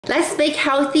Let's make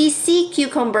healthy sea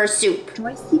cucumber soup.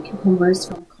 Dry sea cucumbers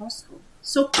from Costco.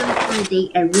 Soak them for a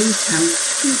day at room temp.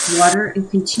 Use water and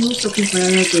continue soaking for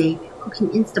another day. Cook in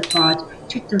Instapot.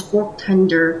 Check their fork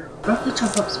tender. Roughly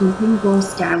chop up some homegrown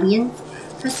scallions.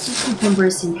 Cut sea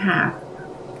cucumbers in half.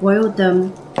 Boil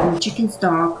them in chicken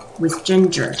stock with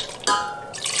ginger.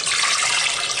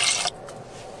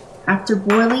 After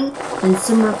boiling, then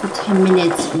simmer for 10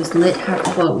 minutes with lid half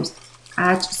closed.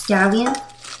 Add scallion.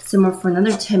 Simmer for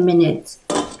another 10 minutes.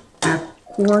 Add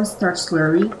cornstarch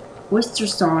slurry, oyster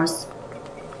sauce,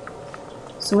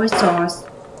 soy sauce,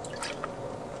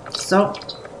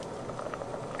 salt,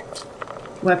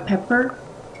 red pepper,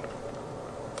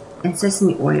 and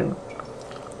sesame oil.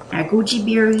 Add goji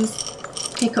berries,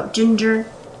 pick up ginger,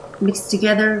 mix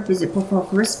together. Visit profile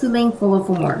for recipe link, follow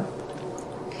for more.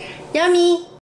 Yummy!